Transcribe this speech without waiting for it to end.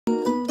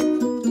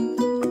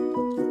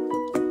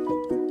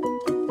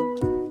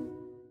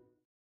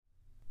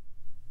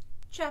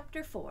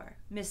Chapter 4.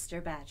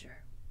 Mr.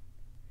 Badger.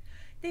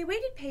 They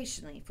waited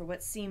patiently for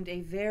what seemed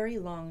a very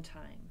long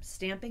time,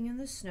 stamping in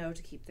the snow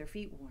to keep their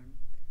feet warm.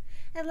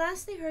 At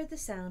last they heard the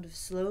sound of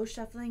slow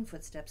shuffling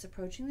footsteps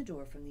approaching the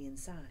door from the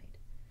inside.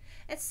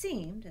 It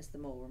seemed, as the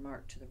mole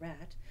remarked to the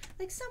rat,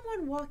 like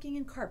someone walking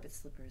in carpet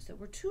slippers that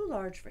were too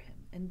large for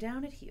him and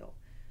down at heel,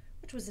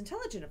 which was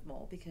intelligent of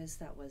Mole because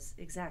that was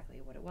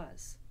exactly what it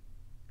was.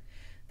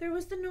 There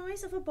was the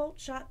noise of a bolt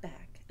shot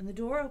back, and the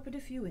door opened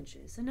a few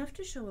inches, enough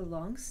to show a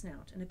long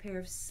snout and a pair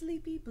of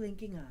sleepy,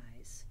 blinking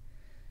eyes.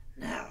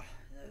 "Now,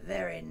 the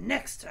very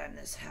next time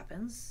this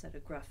happens," said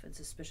a gruff and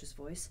suspicious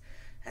voice,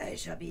 "I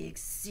shall be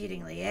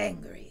exceedingly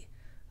angry.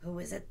 Who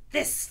is at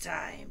this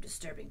time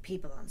disturbing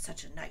people on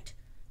such a night?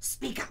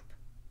 Speak up!"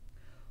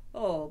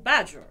 "Oh,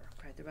 Badger,"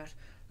 cried the rat,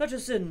 "let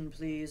us in,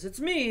 please. It's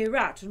me,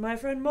 Rat, and my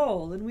friend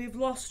Mole, and we've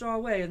lost our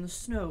way in the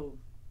snow."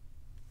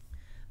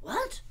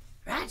 "What?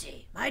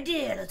 Ratty, my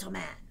dear little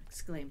man,"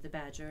 exclaimed the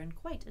Badger in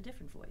quite a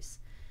different voice.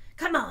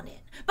 "Come on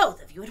in,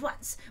 both of you at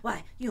once.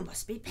 Why, you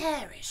must be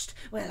perished.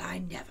 Well, I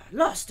never.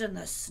 Lost in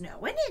the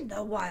snow, and in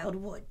the wild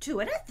wood,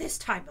 too, and at this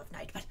time of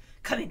night. But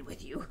come in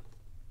with you."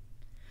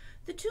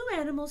 The two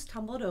animals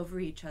tumbled over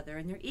each other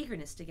in their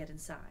eagerness to get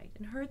inside,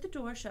 and heard the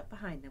door shut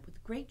behind them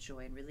with great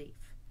joy and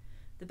relief.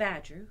 The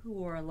Badger, who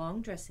wore a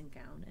long dressing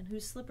gown, and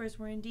whose slippers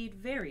were indeed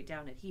very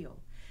down at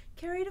heel,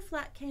 carried a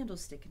flat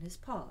candlestick in his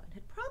paw, and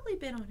had probably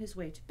been on his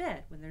way to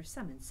bed when their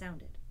summons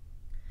sounded.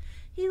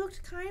 He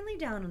looked kindly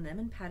down on them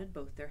and patted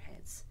both their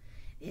heads.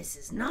 "This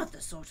is not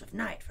the sort of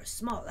night for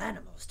small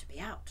animals to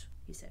be out,"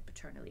 he said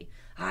paternally.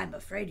 "I'm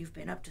afraid you've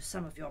been up to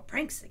some of your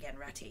pranks again,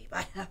 Ratty.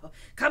 But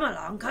come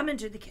along, come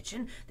into the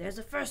kitchen. There's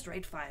a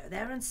first-rate fire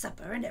there, and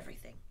supper and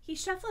everything." He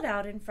shuffled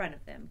out in front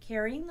of them,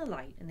 carrying the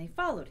light, and they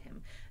followed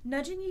him,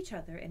 nudging each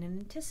other in an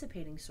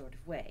anticipating sort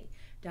of way,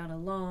 down a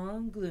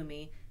long,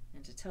 gloomy,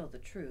 and to tell the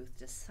truth,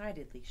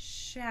 decidedly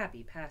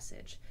shabby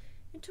passage,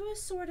 into a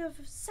sort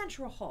of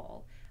central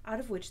hall, out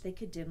of which they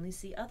could dimly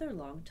see other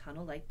long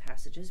tunnel-like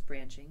passages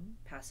branching,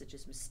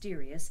 passages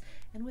mysterious,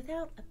 and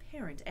without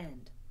apparent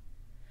end.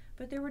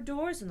 But there were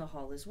doors in the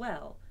hall as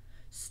well,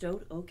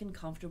 stout oak and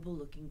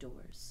comfortable-looking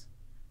doors.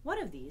 One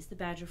of these the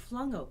Badger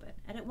flung open,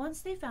 and at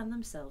once they found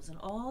themselves in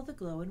all the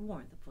glow and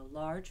warmth of a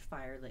large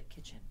fire-lit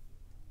kitchen.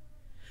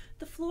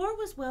 The floor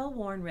was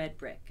well-worn red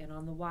brick, and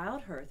on the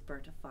wild hearth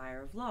burnt a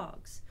fire of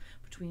logs,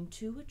 between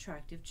two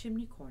attractive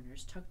chimney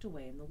corners tucked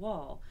away in the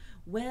wall,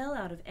 well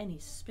out of any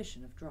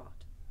suspicion of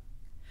draught.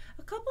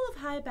 A couple of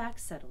high-backed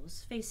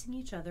settles, facing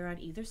each other on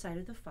either side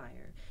of the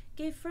fire,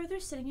 gave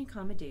further sitting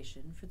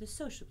accommodation for the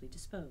sociably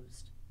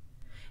disposed.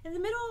 In the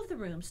middle of the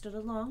room stood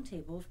a long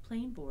table of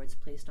plain boards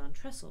placed on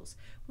trestles,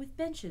 with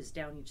benches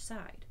down each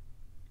side.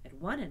 At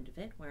one end of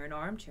it, where an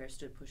armchair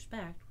stood pushed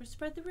back, were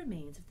spread the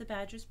remains of the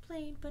Badger's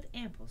plain but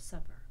ample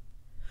supper.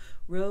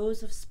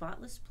 Rows of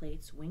spotless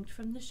plates winked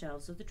from the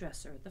shelves of the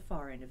dresser at the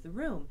far end of the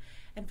room,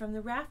 and from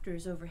the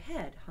rafters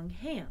overhead hung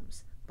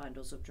hams,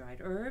 bundles of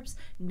dried herbs,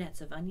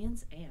 nets of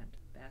onions, and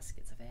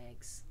baskets of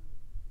eggs.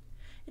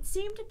 It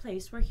seemed a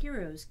place where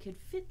heroes could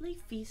fitly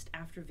feast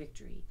after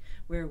victory,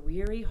 where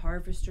weary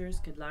harvesters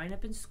could line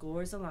up in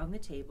scores along the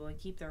table and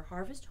keep their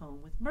harvest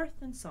home with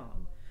mirth and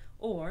song,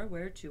 or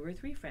where 2 or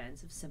 3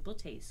 friends of simple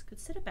taste could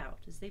sit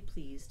about as they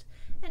pleased,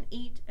 and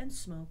eat and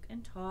smoke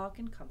and talk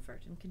in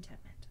comfort and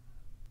contentment.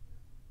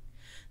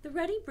 The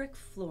ruddy brick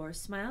floor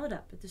smiled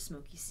up at the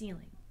smoky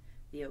ceiling.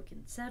 The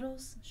oaken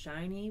settles,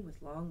 shiny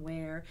with long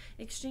wear,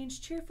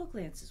 exchanged cheerful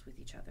glances with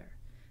each other.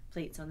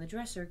 Plates on the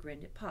dresser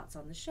grinned at pots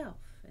on the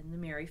shelf, and the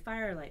merry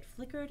firelight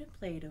flickered and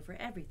played over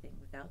everything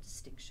without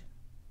distinction.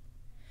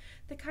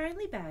 The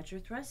kindly Badger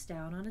thrust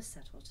down on a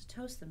settle to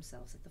toast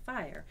themselves at the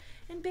fire,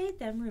 and bade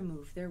them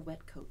remove their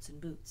wet coats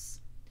and boots.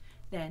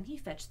 Then he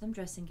fetched them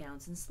dressing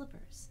gowns and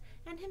slippers,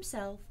 and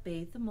himself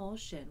bathed the mole's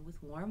shin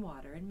with warm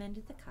water and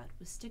mended the cut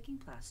with sticking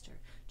plaster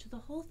till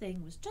the whole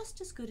thing was just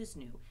as good as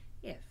new,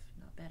 if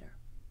not better.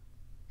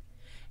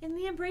 In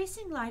the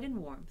embracing light and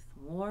warmth,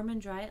 warm and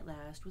dry at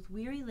last, with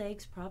weary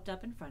legs propped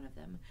up in front of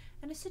them,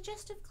 and a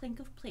suggestive clink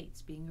of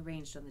plates being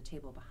arranged on the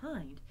table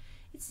behind,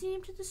 it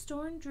seemed to the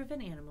storm-driven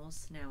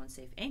animals, now in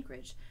safe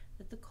anchorage,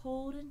 that the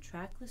cold and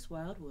trackless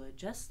wild wood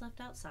just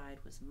left outside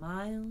was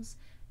miles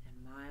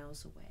and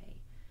miles away,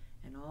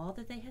 and all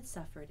that they had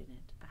suffered in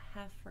it a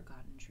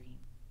half-forgotten dream.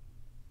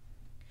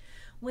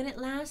 When at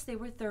last they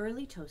were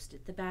thoroughly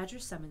toasted, the Badger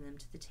summoned them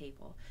to the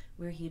table,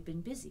 where he had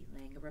been busy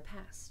laying a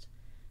repast.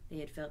 They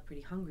had felt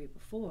pretty hungry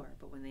before,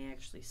 but when they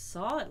actually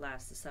saw at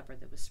last the supper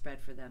that was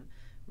spread for them,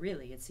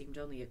 really it seemed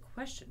only a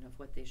question of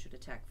what they should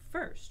attack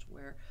first,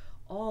 where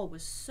all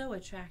was so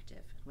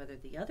attractive, and whether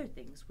the other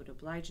things would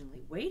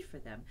obligingly wait for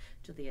them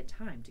till they had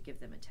time to give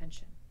them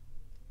attention.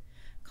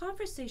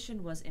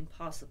 Conversation was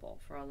impossible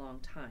for a long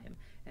time,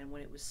 and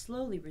when it was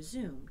slowly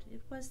resumed,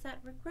 it was that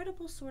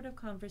regrettable sort of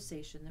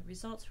conversation that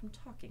results from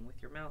talking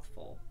with your mouth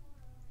full.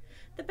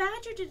 The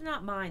Badger did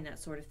not mind that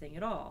sort of thing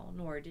at all,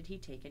 nor did he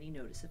take any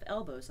notice of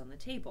elbows on the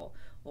table,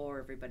 or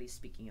everybody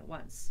speaking at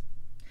once.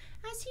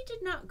 As he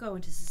did not go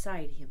into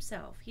society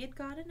himself, he had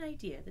got an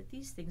idea that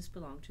these things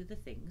belonged to the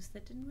things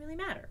that didn't really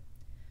matter.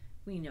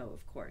 We know,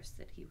 of course,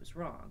 that he was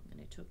wrong, and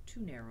it took too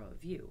narrow a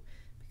view,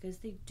 because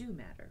they do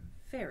matter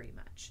very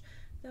much,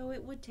 though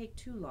it would take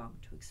too long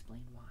to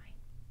explain why.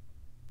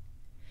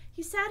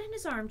 He sat in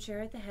his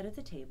armchair at the head of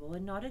the table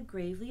and nodded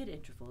gravely at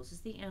intervals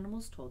as the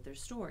animals told their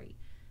story,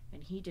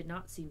 and he did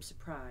not seem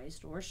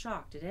surprised or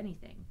shocked at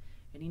anything,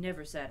 and he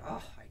never said,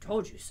 "Oh, I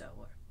told you so,"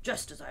 or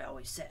 "just as I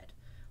always said,"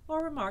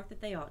 or remarked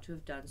that they ought to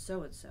have done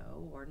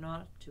so-and-so, or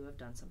not to have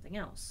done something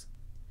else.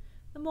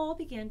 The mole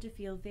began to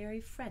feel very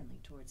friendly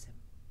towards him.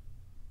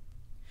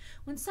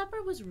 When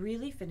supper was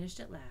really finished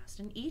at last,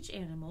 and each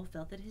animal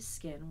felt that his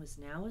skin was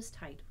now as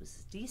tight,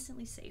 was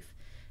decently safe,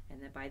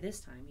 and that by this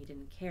time he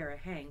didn't care a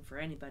hang for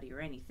anybody or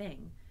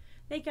anything,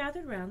 they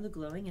gathered round the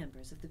glowing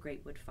embers of the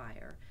great wood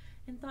fire,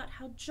 and thought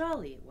how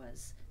jolly it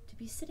was to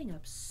be sitting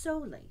up so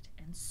late,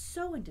 and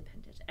so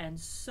independent, and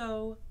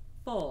so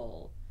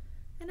full.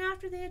 And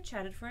after they had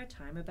chatted for a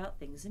time about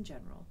things in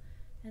general,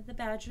 and the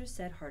Badger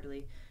said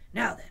heartily,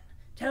 "Now then,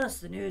 tell us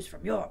the news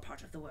from your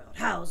part of the world.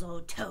 How's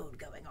old Toad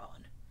going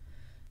on?"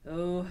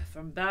 "Oh,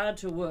 from bad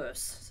to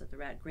worse," said the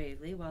Rat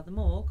gravely, while the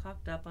Mole,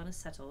 cocked up on a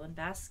settle and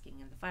basking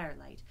in the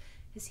firelight,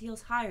 his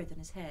heels higher than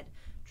his head,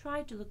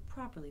 tried to look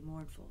properly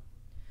mournful.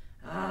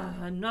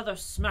 "Another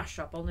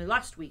smash-up only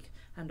last week,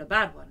 and a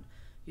bad one.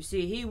 You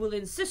see, he will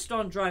insist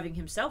on driving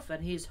himself,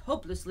 and he's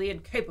hopelessly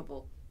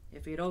incapable.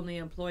 If he'd only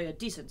employ a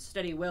decent,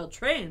 steady,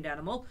 well-trained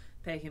animal,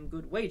 pay him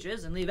good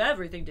wages, and leave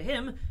everything to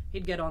him,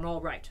 he'd get on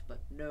all right.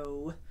 But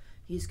no,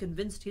 he's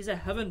convinced he's a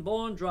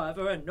heaven-born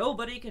driver, and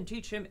nobody can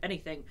teach him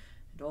anything,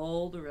 and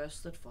all the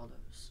rest that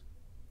follows."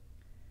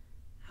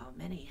 "How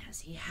many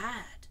has he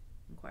had?"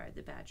 inquired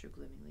the Badger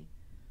gloomingly.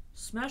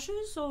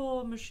 "Smashes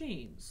or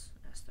machines?"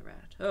 asked the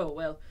Rat. "Oh,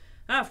 well,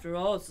 after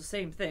all, it's the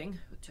same thing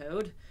with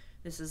Toad.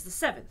 This is the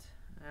 7th.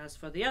 As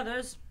for the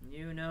others,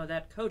 you know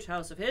that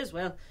coach-house of his,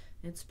 well,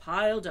 it's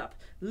piled up,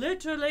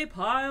 literally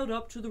piled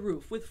up to the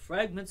roof, with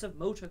fragments of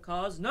motor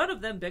cars, none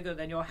of them bigger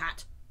than your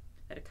hat.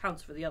 That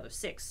accounts for the other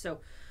 6,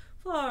 so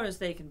far as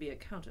they can be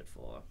accounted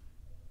for."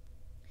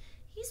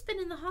 "He's been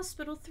in the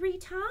hospital 3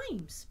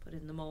 times, put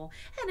in the Mole,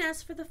 "and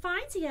as for the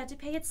fines he had to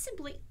pay, it's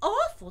simply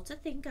awful to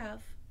think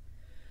of."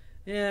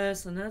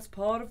 "Yes, and that's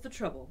part of the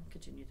trouble,"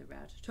 continued the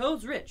Rat.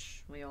 "Toad's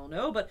rich, we all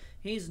know, but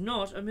he's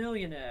not a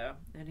millionaire,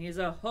 and he's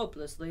a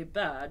hopelessly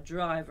bad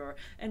driver,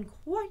 and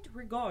quite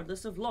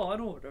regardless of law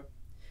and order.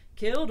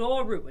 Killed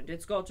or ruined,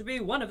 it's got to be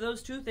one of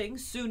those 2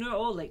 things sooner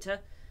or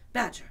later.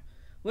 Badger,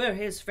 we're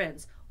his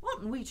friends.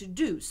 Oughtn't we to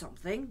do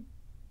something?"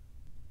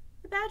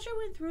 The Badger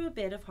went through a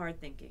bit of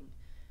hard thinking.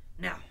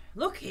 "Now,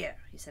 look here,"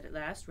 he said at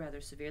last, rather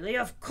severely.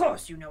 "Of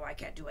course you know I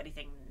can't do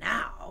anything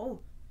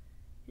now."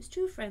 His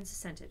 2 friends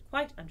assented,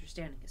 quite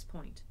understanding his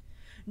point.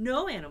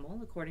 No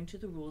animal, according to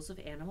the rules of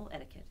animal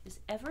etiquette, is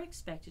ever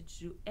expected to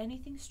do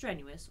anything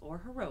strenuous or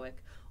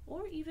heroic,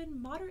 or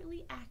even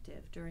moderately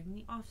active during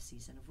the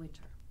off-season of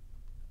winter.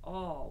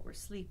 All were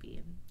sleepy,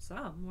 and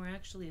some were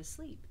actually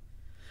asleep.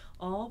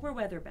 All were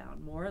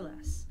weather-bound, more or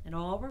less, and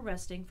all were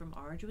resting from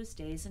arduous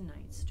days and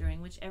nights,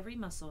 during which every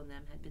muscle in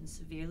them had been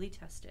severely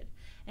tested,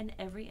 and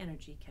every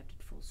energy kept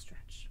at full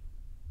stretch.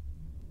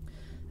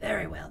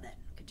 "Very well, then,"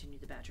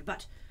 continued the Badger,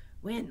 "but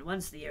when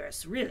once the year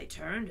is really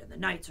turned, and the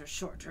nights are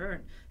shorter,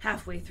 and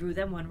halfway through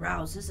them one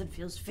rouses and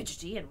feels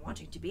fidgety and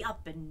wanting to be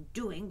up and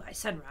doing by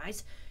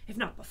sunrise, if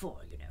not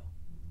before, you know."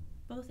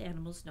 Both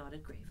animals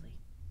nodded gravely.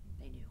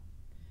 They knew.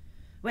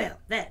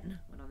 "Well, then,"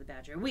 went on the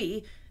Badger,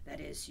 "we,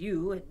 that is,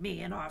 you and me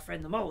and our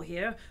friend the Mole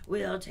here,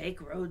 will take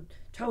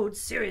Toad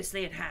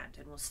seriously in hand,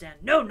 and will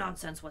stand no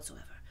nonsense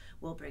whatsoever.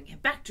 We'll bring him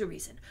back to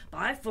reason,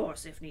 by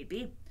force if need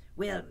be.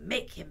 We'll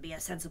make him be a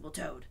sensible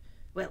Toad.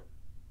 Well,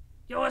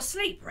 you're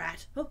asleep,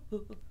 Rat." "Oh,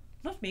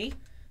 not me,"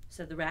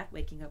 said the Rat,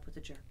 waking up with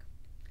a jerk.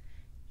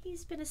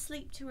 "He's been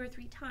asleep 2 or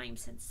 3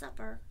 times since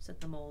supper," said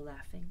the Mole,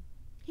 laughing.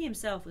 He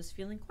himself was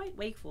feeling quite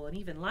wakeful and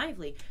even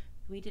lively,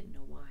 though he didn't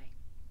know why.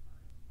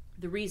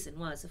 The reason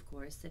was, of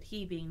course, that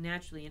he being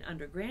naturally an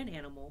underground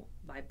animal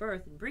by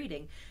birth and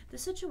breeding, the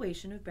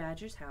situation of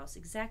Badger's house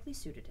exactly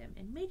suited him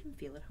and made him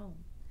feel at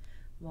home,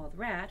 while the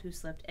Rat, who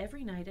slept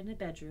every night in a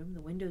bedroom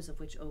the windows of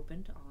which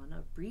opened on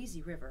a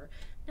breezy river,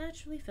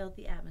 naturally felt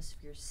the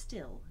atmosphere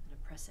still and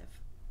oppressive.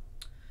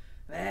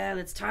 "Well,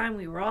 it's time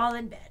we were all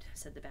in bed,"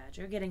 said the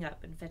Badger, getting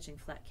up and fetching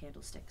flat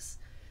candlesticks.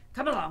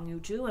 "Come along,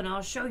 you 2, and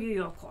I'll show you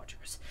your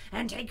quarters,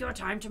 and take your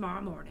time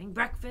tomorrow morning.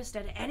 Breakfast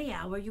at any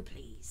hour you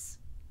please."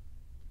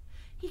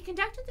 He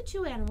conducted the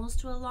 2 animals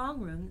to a long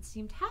room that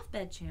seemed half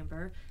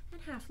bedchamber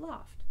and half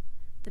loft.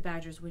 The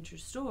Badger's winter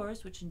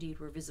stores, which indeed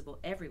were visible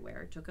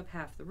everywhere, took up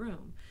half the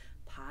room.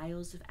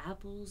 Piles of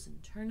apples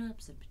and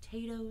turnips and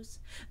potatoes,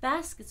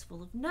 baskets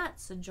full of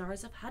nuts and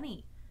jars of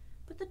honey.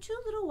 But the 2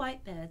 little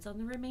white beds on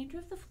the remainder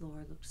of the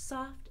floor looked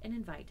soft and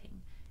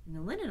inviting, and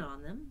the linen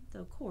on them,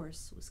 though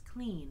coarse, was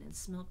clean and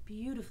smelt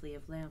beautifully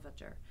of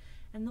lavender,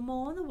 and the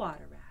Mole and the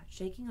Water Rat,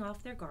 shaking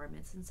off their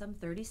garments in some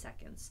 30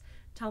 seconds,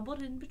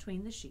 tumbled in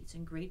between the sheets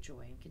in great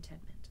joy and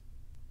contentment.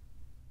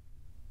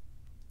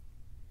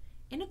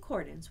 In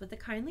accordance with the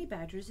kindly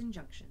Badger's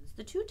injunctions,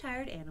 the 2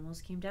 tired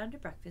animals came down to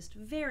breakfast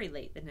very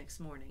late the next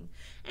morning,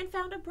 and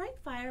found a bright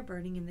fire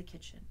burning in the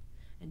kitchen.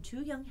 and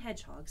 2 young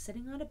hedgehogs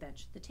sitting on a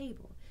bench at the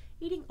table,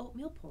 eating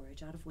oatmeal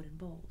porridge out of wooden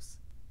bowls.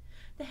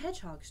 The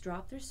hedgehogs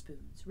dropped their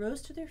spoons,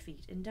 rose to their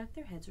feet, and ducked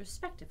their heads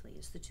respectively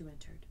as the 2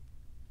 entered.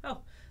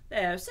 "Oh,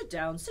 there, sit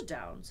down, said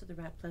the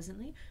rat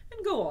pleasantly,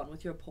 and go on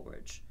with your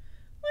porridge.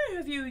 Where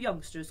have you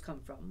youngsters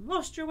come from?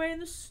 Lost your way in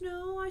the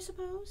snow, I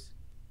suppose?"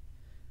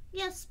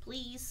 "Yes,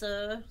 please,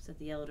 sir," said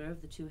the elder of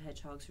the 2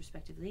 hedgehogs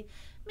respectively.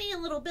 "Me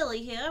and little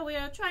Billy here, we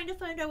are trying to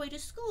find our way to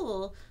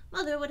school.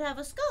 Mother would have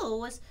us go,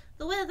 was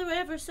the weather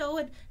ever so,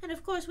 and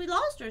of course we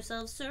lost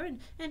ourselves, sir,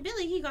 and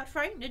Billy he got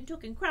frightened and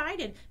took and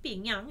cried, and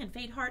being young and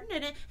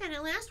faint-hearted, and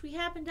at last we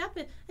happened up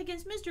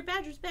against Mr.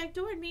 Badger's back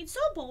door and made so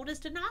bold as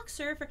to knock,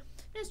 sir, for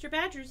Mr.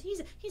 Badger's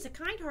he's a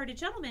kind-hearted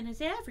gentleman, as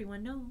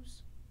everyone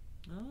knows."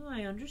 "Oh,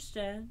 I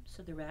understand,"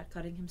 said the rat,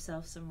 cutting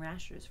himself some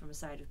rashers from a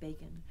side of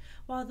bacon,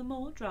 while the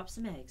mole dropped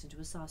some eggs into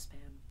a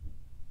saucepan.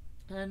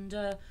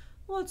 "And,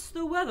 what's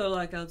the weather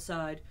like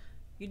outside?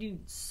 You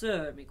needn't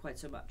serve me quite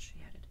so much,"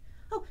 he added.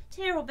 "Oh,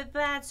 terrible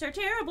bad, sir,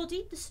 terrible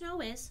deep the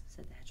snow is,"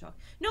 said the hedgehog.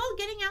 "No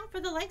getting out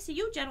for the likes of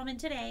you gentlemen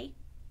today."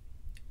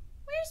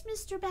 "Where's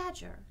Mr.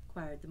 Badger?"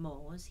 inquired the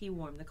mole as he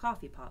warmed the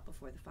coffee pot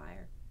before the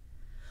fire.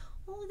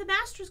 "Oh, the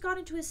master's gone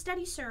into his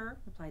study, sir,"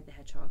 replied the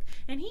hedgehog,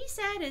 "and he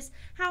said as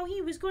how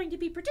he was going to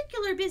be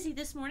particular busy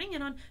this morning,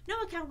 and on no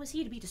account was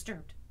he to be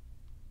disturbed."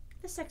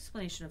 This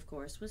explanation, of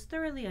course, was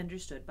thoroughly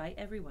understood by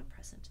everyone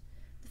present.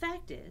 The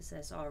fact is,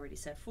 as already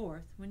set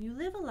forth, when you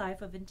live a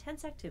life of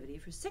intense activity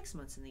for 6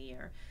 months in the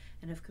year,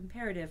 and of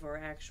comparative or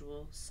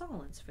actual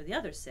silence for the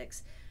other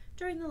 6,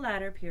 during the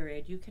latter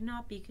period you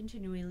cannot be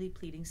continually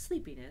pleading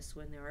sleepiness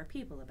when there are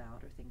people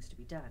about or things to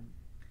be done.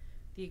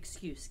 The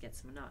excuse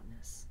gets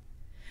monotonous.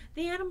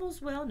 The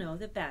animals well know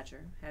that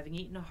Badger, having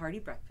eaten a hearty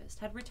breakfast,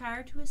 had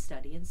retired to his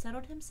study and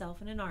settled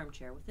himself in an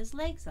armchair with his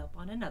legs up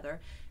on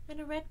another and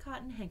a red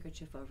cotton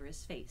handkerchief over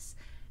his face,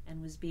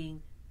 and was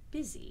being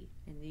busy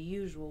in the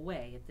usual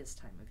way at this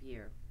time of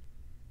year.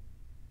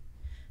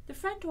 The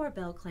front door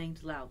bell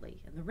clanged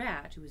loudly, and the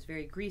rat, who was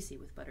very greasy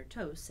with buttered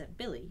toast, sent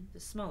Billy, the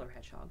smaller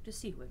hedgehog, to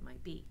see who it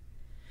might be.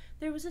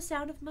 There was a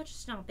sound of much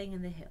stomping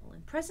in the hill,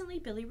 and presently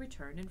Billy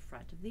returned in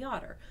front of the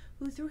otter,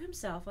 who threw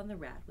himself on the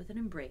rat with an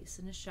embrace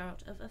and a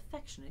shout of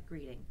affectionate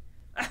greeting.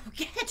 "Oh,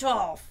 get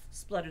off!"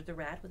 spluttered the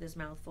rat with his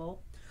mouth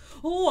full.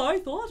 "Oh, I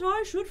thought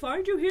I should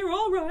find you here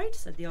all right,"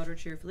 said the otter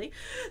cheerfully.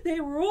 "They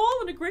were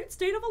all in a great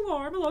state of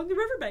alarm along the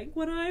river bank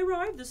when I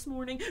arrived this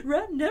morning.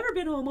 Rat never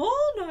been home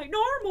all night,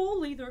 nor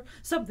Mole either.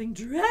 Something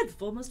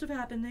dreadful must have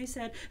happened, they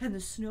said, and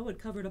the snow had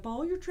covered up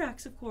all your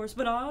tracks, of course.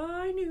 But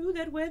I knew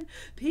that when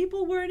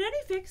people were in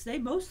any fix, they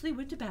mostly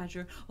went to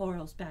Badger, or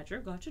else Badger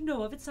got to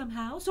know of it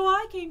somehow. So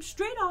I came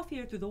straight off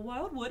here through the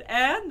wild wood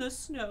and the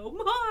snow.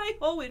 My,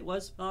 oh, it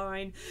was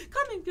fine,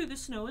 coming through the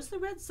snow as the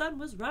red sun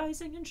was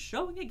rising and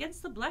showing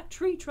against the black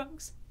tree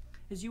trunks.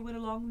 As you went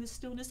along in the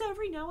stillness,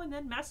 every now and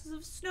then masses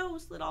of snow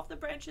slid off the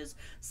branches,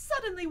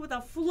 suddenly with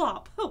a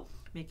flop,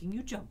 making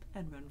you jump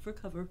and run for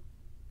cover.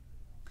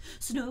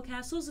 Snow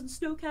castles and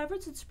snow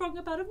caverns had sprung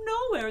up out of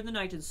nowhere in the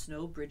night, and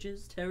snow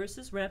bridges,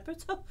 terraces,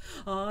 ramparts.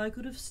 I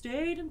could have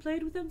stayed and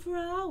played with them for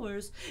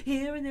hours.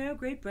 Here and there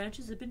great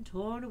branches had been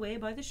torn away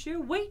by the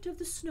sheer weight of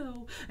the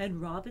snow,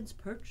 and robins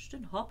perched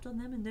and hopped on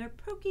them in their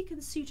perky,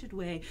 conceited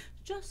way,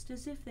 just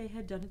as if they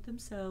had done it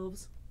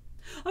themselves.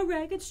 A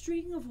ragged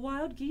string of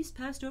wild geese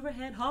passed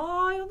overhead,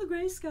 high on the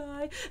grey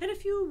sky, and a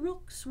few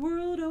rooks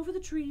whirled over the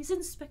trees,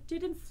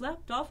 inspected and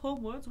flapped off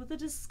homewards with a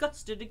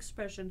disgusted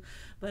expression,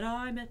 but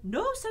I met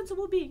no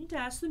sensible being to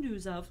ask the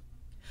news of.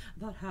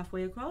 About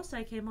halfway across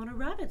I came on a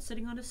rabbit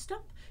sitting on a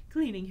stump,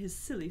 cleaning his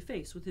silly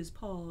face with his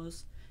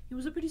paws. He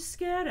was a pretty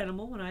scared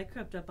animal when I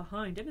crept up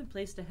behind him and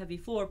placed a heavy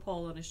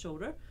forepaw on his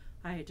shoulder.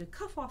 I had to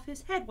cuff off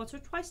his head once or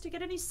twice to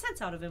get any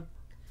sense out of him.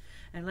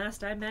 And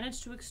last I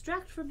managed to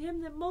extract from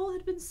him that Mole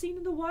had been seen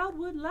in the wild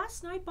wood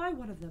last night by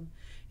one of them.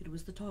 It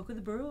was the talk of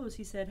the burrows,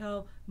 he said,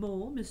 how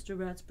Mole, Mr.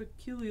 Rat's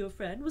peculiar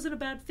friend, was in a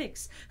bad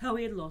fix, how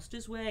he had lost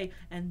his way,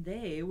 and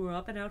they were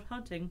up and out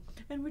hunting,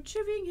 and were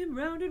chivying him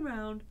round and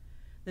round.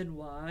 Then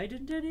why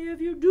didn't any of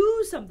you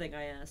do something?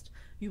 I asked.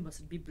 You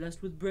mustn't be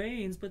blessed with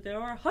brains, but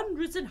there are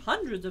hundreds and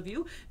hundreds of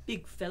you,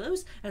 big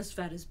fellows, as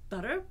fat as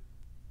butter,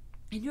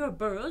 in your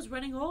burrows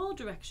running all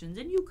directions,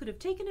 and you could have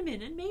taken him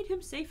in and made him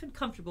safe and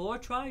comfortable, or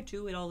tried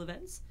to, at all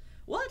events.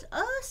 What,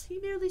 us? He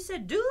merely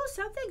said, do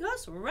something,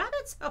 us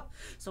rabbits? Oh,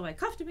 so I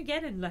cuffed him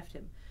again and left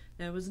him.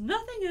 There was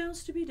nothing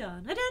else to be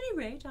done. At any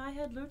rate, I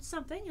had learned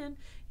something, and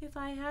if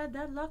I had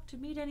that luck to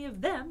meet any of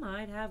them,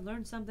 I'd have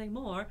learned something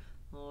more,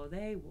 or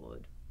they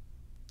would.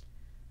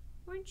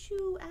 Weren't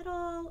you at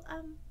all,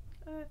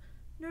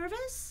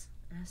 nervous?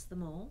 Asked the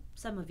mole,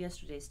 some of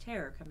yesterday's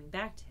terror coming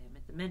back to him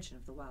at the mention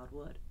of the wild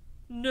wood.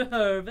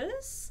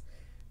 Nervous?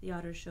 The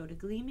otter showed a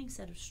gleaming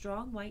set of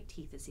strong white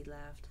teeth as he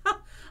laughed.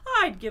 Ha!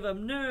 I'd give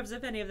 'em nerves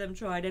if any of them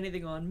tried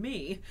anything on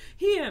me.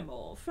 Here,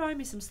 Mole, fry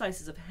me some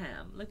slices of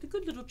ham, like the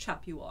good little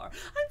chap you are.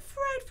 I'm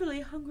frightfully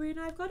hungry, and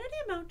I've got any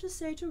amount to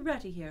say to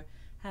Ratty here.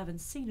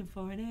 Haven't seen him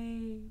for an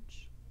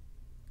age.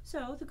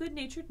 So the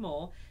good-natured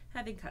mole,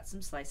 having cut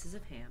some slices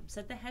of ham,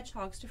 set the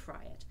hedgehogs to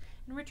fry it,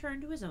 and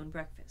returned to his own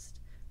breakfast.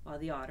 while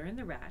the otter and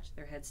the rat,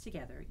 their heads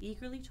together,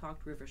 eagerly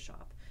talked river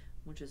shop,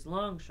 which is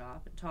long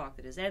shop and talk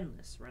that is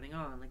endless, running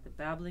on like the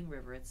babbling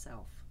river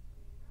itself.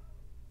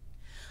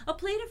 A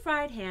plate of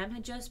fried ham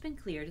had just been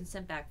cleared and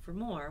sent back for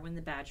more when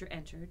the badger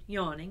entered,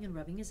 yawning and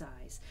rubbing his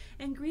eyes,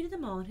 and greeted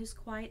them all in his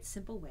quiet,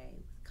 simple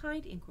way, with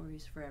kind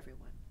inquiries for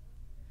everyone.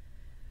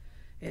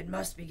 "It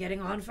must be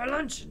getting on for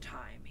luncheon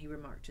time," he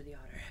remarked to the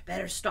otter.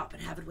 "Better stop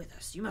and have it with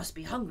us. You must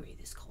be hungry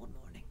this cold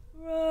morning."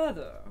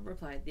 "Rather,"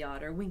 replied the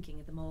otter, winking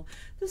at the mole.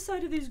 "The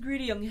sight of these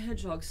greedy young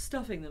hedgehogs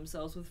stuffing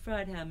themselves with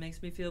fried ham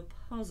makes me feel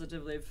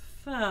positively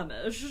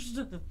famished."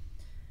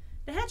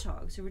 The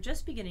hedgehogs, who were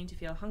just beginning to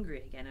feel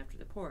hungry again after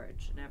the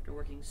porridge, and after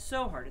working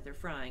so hard at their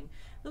frying,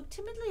 looked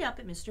timidly up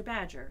at Mr.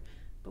 Badger,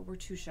 but were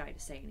too shy to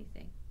say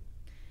anything.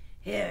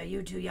 "Here,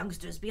 you two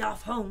youngsters, be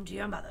off home to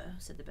your mother,"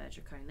 said the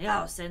badger kindly.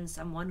 "I'll send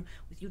someone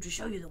with you to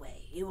show you the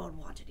way. You won't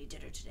want any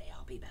dinner today,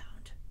 I'll be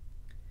bound."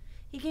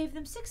 He gave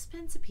them 6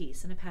 pence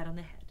apiece and a pat on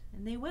the head,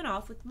 and they went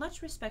off with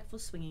much respectful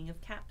swinging of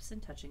caps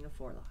and touching of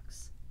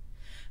forelocks.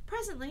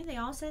 Presently they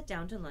all sat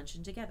down to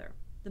luncheon together.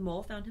 The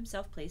mole found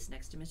himself placed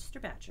next to Mr.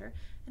 Badger,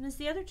 and as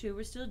the other two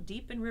were still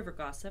deep in river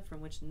gossip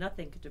from which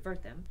nothing could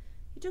divert them,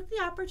 he took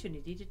the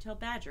opportunity to tell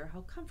Badger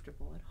how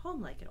comfortable and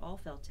homelike it all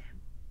felt to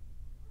him.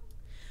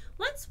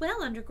 "Once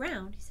well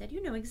underground," he said,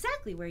 "you know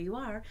exactly where you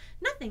are.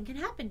 Nothing can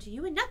happen to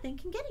you, and nothing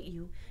can get at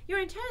you. You're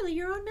entirely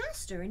your own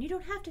master, and you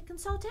don't have to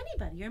consult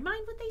anybody or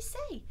mind what they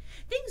say.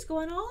 Things go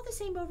on all the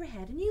same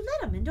overhead, and you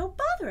let 'em and don't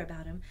bother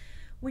about 'em.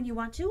 When you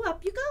want to,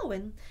 up you go,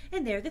 and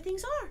there the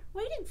things are,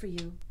 waiting for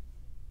you."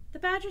 The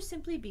badger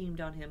simply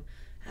beamed on him.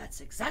 "That's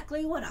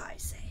exactly what I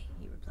say,"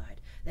 he replied.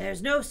 "There's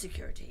no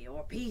security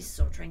or peace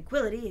or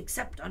tranquility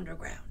except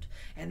underground.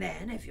 And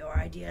then, if your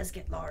ideas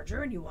get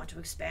larger and you want to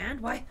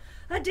expand, why,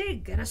 a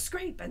dig and a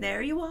scrape, and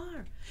there you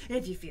are.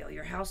 If you feel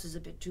your house is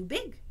a bit too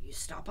big, you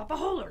stop up a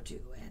hole or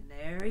two, and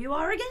there you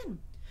are again.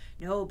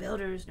 No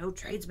builders, no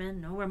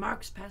tradesmen, no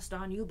remarks passed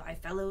on you by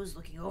fellows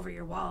looking over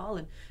your wall,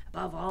 and,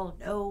 above all,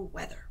 no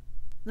weather.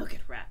 Look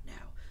at Rat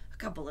now.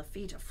 Couple of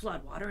feet of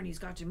flood water, and he's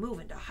got to move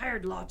into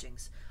hired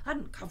lodgings,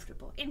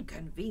 uncomfortable,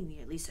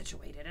 inconveniently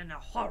situated, and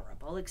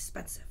horrible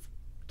expensive.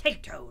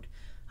 Take Toad.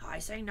 I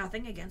say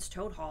nothing against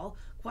Toad Hall,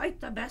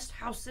 quite the best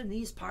house in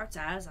these parts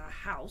as a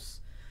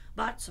house.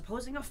 But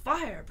supposing a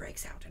fire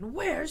breaks out, and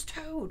where's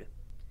Toad?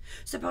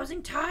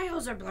 Supposing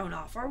tiles are blown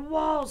off, or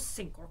walls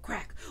sink or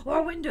crack,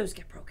 or windows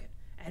get broken,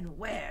 and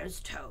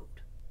where's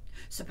Toad?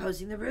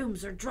 Supposing the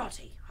rooms are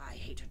draughty, I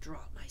hate a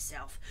draught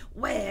myself,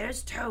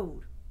 where's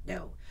Toad?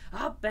 No,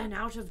 up and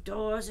out of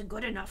doors and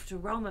good enough to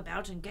roam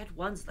about and get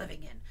one's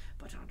living in,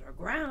 but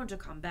underground to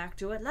come back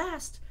to at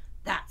last.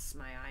 That's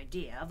my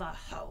idea of a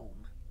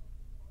home."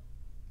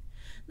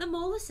 The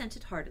mole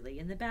assented heartily,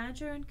 and the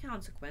badger in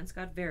consequence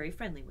got very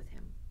friendly with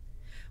him.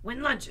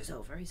 "When lunch is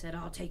over," he said,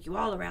 "I'll take you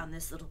all around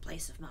this little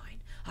place of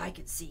mine. I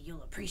can see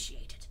you'll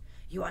appreciate it.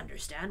 You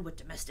understand what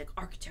domestic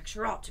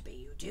architecture ought to be,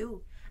 you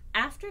do."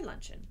 After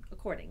luncheon,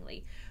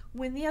 accordingly,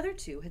 when the other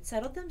two had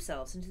settled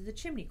themselves into the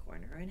chimney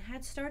corner and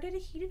had started a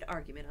heated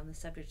argument on the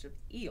subject of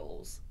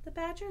eels, the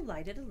badger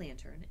lighted a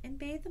lantern and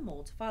bade the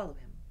mole to follow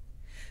him.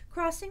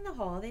 Crossing the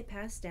hall, they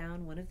passed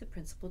down one of the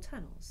principal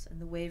tunnels, and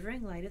the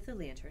wavering light of the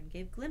lantern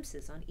gave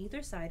glimpses on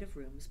either side of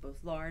rooms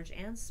both large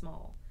and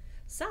small,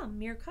 some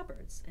mere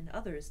cupboards, and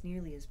others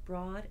nearly as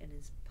broad and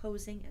as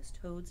imposing as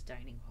Toad's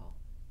dining hall.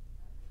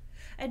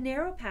 A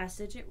narrow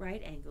passage at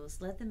right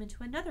angles led them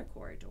into another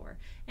corridor,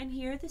 and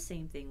here the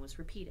same thing was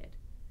repeated.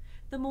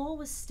 The mole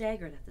was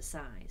staggered at the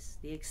size,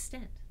 the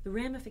extent, the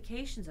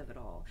ramifications of it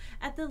all,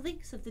 at the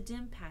lengths of the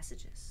dim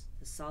passages,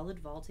 the solid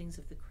vaultings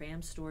of the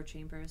crammed store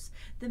chambers,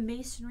 the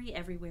masonry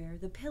everywhere,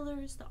 the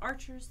pillars, the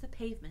archers, the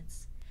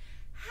pavements.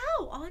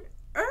 "How on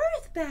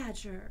earth,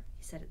 Badger,"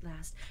 he said at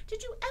last,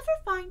 "did you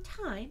ever find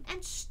time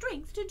and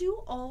strength to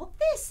do all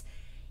this?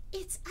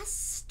 It's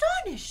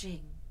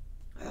astonishing."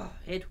 "Oh,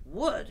 it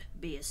would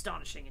be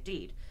astonishing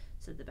indeed,"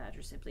 said the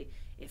badger simply,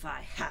 "if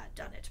I had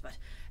done it, but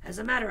as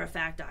a matter of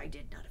fact I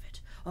did none of it,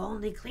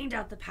 only cleaned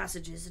out the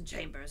passages and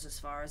chambers as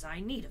far as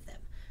I need of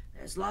them.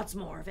 There's lots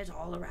more of it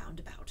all around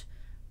about.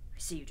 I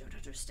see you don't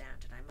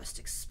understand, and I must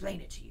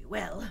explain it to you.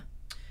 Well,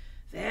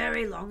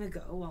 very long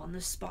ago, on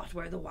the spot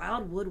where the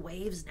wild wood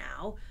waves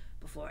now,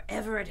 before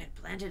ever it had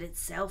planted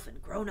itself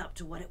and grown up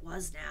to what it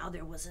was now,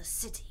 there was a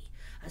city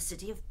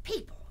of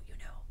people, you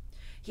know.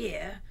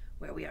 Here,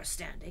 where we are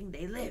standing,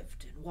 they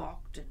lived and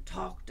walked and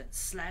talked and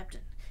slept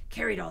and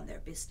carried on their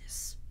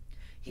business.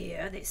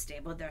 Here they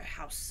stabled their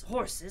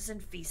horses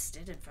and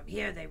feasted, and from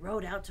here they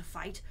rode out to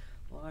fight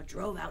or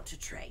drove out to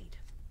trade.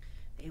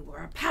 They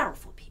were a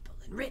powerful people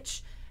and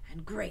rich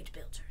and great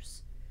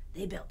builders.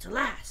 They built to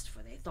last,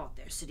 for they thought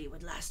their city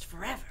would last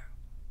forever."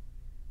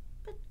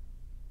 "But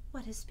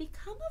what has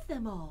become of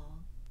them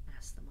all?"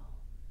 asked the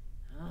mole.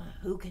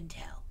 "Who can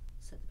tell?"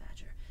 said the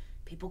badger.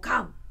 "People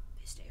come,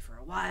 they stay for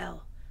a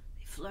while,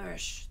 they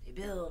flourish, they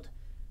build,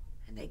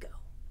 and they go.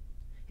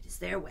 It is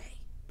their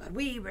way, but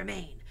we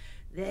remain.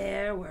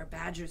 There were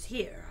badgers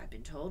here, I've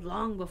been told,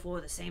 long before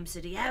the same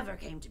city ever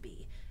came to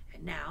be,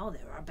 and now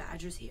there are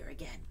badgers here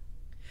again.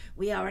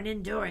 We are an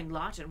enduring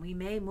lot, and we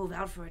may move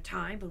out for a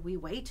time, but we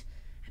wait,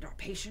 and are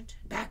patient,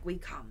 and back we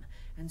come,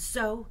 and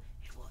so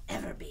it will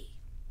ever be.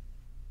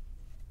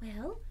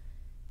 Well,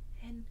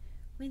 and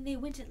when they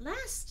went at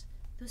last,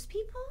 those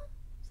people,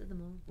 said the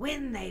mole.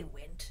 When they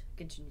went,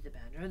 continued the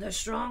Badger, the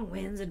strong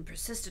winds and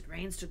persistent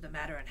rains took the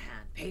matter in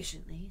hand,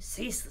 patiently,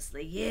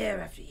 ceaselessly, year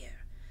after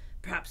year.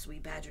 Perhaps we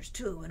Badgers,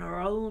 too, in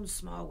our own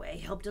small way,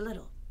 helped a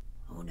little.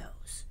 Who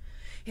knows?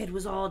 It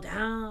was all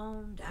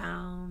down,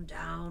 down,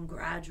 down,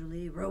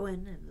 gradually,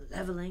 ruin and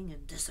leveling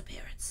and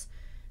disappearance.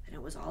 Then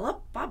it was all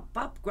up, up,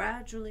 up,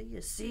 gradually,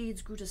 as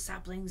seeds grew to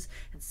saplings,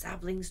 and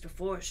saplings to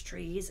forest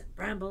trees, and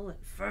bramble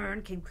and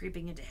fern came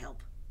creeping in to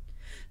help.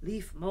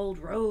 Leaf mold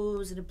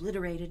rose and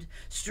obliterated.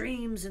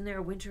 Streams in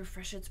their winter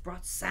freshets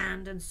brought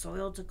sand and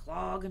soil to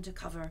clog and to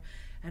cover,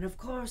 and of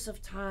course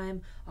of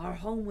time our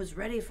home was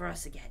ready for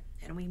us again,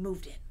 and we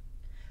moved in.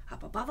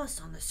 Up above us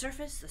on the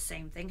surface the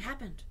same thing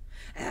happened.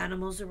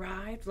 Animals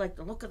arrived, liked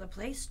the look of the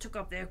place, took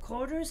up their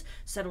quarters,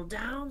 settled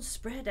down,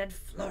 spread, and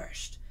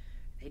flourished.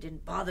 They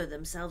didn't bother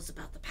themselves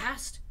about the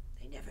past.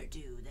 They never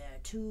do. They're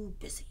too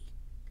busy.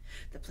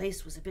 The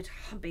place was a bit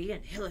humpy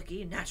and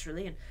hillocky,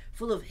 naturally, and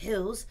full of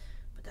hills,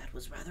 but that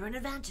was rather an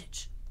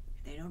advantage.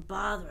 They don't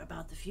bother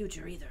about the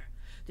future either.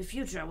 The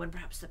future when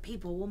perhaps the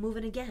people will move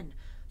in again,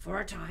 for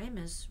a time,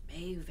 as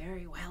may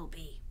very well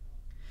be.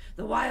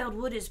 The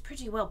wildwood is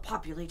pretty well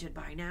populated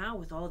by now,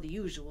 with all the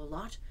usual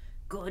lot.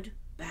 Good,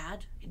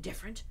 bad,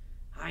 indifferent.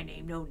 I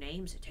name no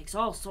names, it takes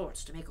all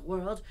sorts to make a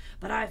world,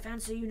 but I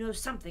fancy you know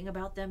something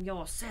about them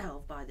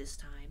yourself by this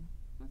time.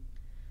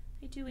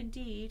 I do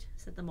indeed,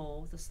 said the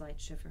mole with a slight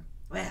shiver.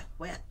 Well,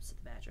 well, said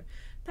the Badger,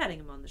 patting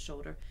him on the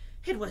shoulder.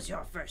 It was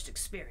your first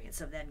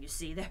experience of them, you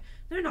see.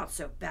 They're not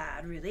so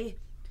bad, really.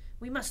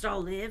 We must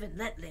all live and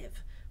let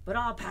live, but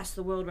I'll pass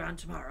the world round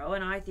tomorrow,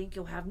 and I think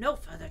you'll have no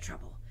further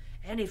trouble.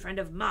 Any friend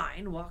of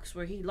mine walks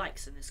where he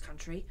likes in this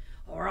country,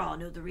 or I'll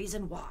know the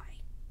reason why.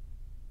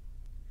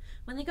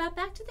 When they got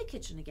back to the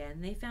kitchen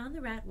again, they found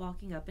the rat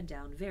walking up and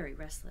down very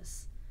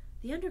restless.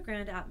 The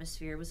underground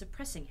atmosphere was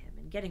oppressing him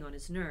and getting on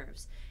his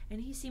nerves,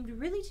 and he seemed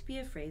really to be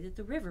afraid that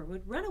the river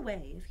would run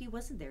away if he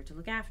wasn't there to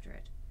look after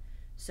it.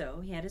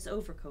 So he had his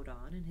overcoat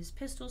on and his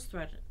pistols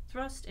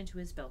thrust into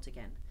his belt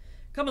again.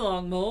 "Come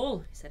along, Mole,"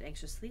 he said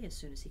anxiously as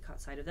soon as he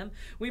caught sight of them.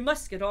 "We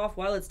must get off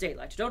while it's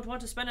daylight. Don't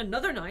want to spend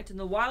another night in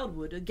the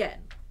wildwood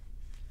again."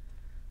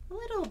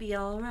 "Oh, it'll be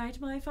all right,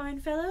 my fine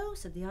fellow,"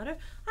 said the otter.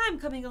 "I'm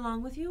coming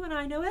along with you, and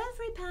I know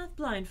every path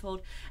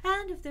blindfold,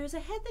 and if there's a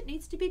head that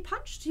needs to be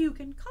punched, you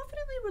can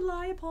confidently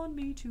rely upon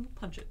me to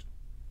punch it."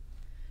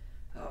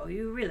 "Oh,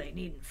 you really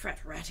needn't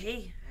fret,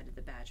 Ratty," added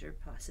the Badger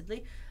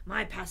placidly.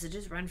 "My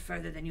passages run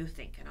further than you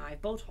think, and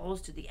I've bolt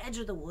holes to the edge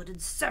of the wood in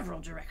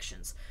several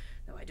directions,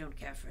 though I don't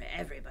care for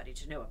everybody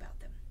to know about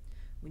them.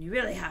 When you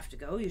really have to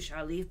go, you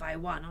shall leave by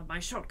one on my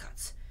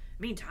shortcuts.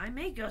 Meantime,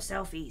 make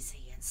yourself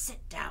easy and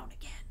sit down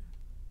again."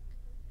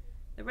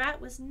 The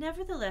rat was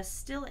nevertheless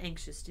still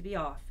anxious to be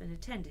off and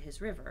attend to his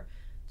river,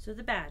 so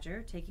the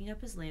Badger, taking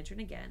up his lantern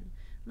again,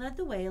 led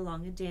the way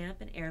along a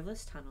damp and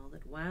airless tunnel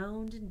that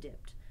wound and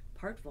dipped,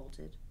 part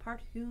vaulted,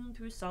 part hewn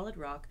through solid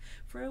rock,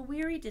 for a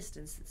weary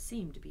distance that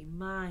seemed to be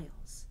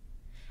miles.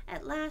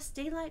 At last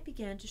daylight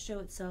began to show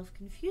itself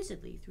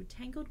confusedly through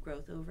tangled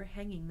growth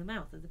overhanging the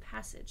mouth of the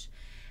passage,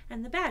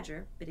 and the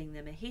Badger, bidding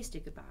them a hasty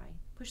goodbye,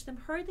 pushed them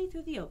hurriedly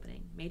through the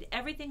opening, made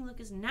everything look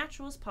as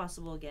natural as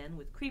possible again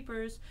with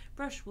creepers,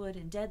 brushwood,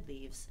 and dead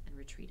leaves, and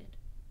retreated.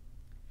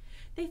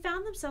 They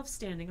found themselves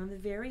standing on the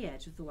very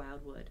edge of the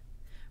wild wood,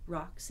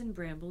 rocks and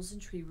brambles and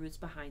tree roots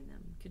behind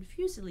them,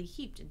 confusedly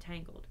heaped and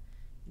tangled.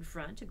 In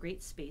front, a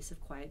great space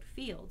of quiet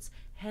fields,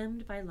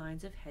 hemmed by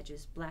lines of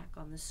hedges black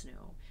on the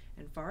snow,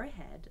 and far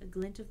ahead a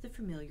glint of the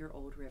familiar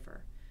old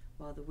river,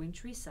 while the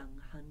wintry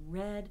sun hung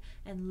red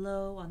and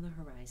low on the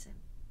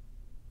horizon.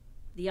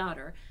 The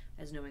otter,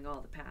 as knowing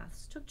all the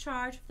paths, took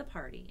charge of the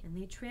party, and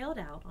they trailed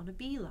out on a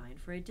bee-line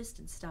for a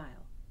distant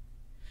stile.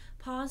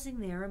 Pausing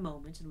there a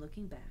moment and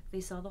looking back, they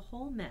saw the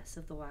whole mess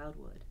of the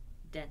wildwood,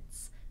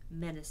 dense,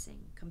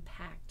 menacing,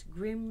 compact,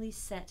 grimly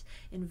set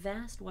in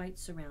vast white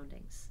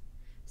surroundings.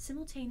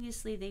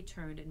 Simultaneously they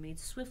turned and made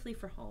swiftly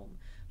for home,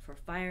 for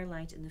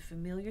firelight and the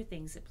familiar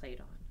things it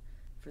played on,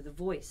 for the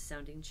voice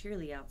sounding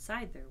cheerily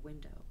outside their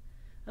window,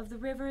 of the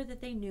river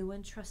that they knew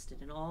and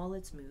trusted in all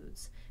its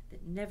moods,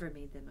 that never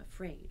made them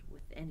afraid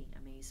with any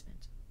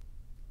amazement.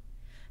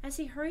 As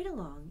he hurried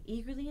along,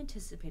 eagerly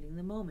anticipating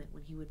the moment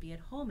when he would be at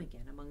home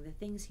again among the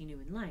things he knew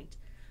and liked,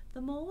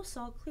 the mole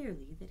saw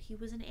clearly that he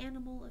was an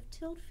animal of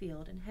tilled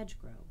field and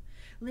hedgerow,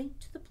 linked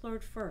to the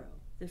ploughed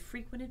furrow, the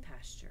frequented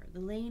pasture, the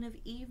lane of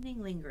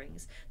evening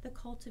lingerings, the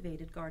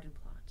cultivated garden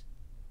plot.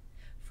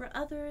 For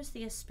others,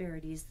 the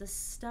asperities, the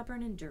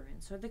stubborn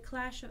endurance, or the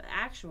clash of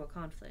actual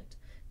conflict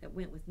that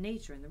went with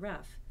nature in the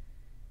rough.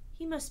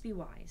 He must be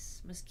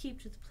wise, must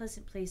keep to the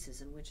pleasant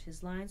places in which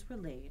his lines were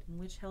laid and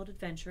which held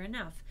adventure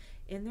enough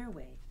in their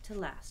way to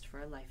last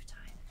for a lifetime.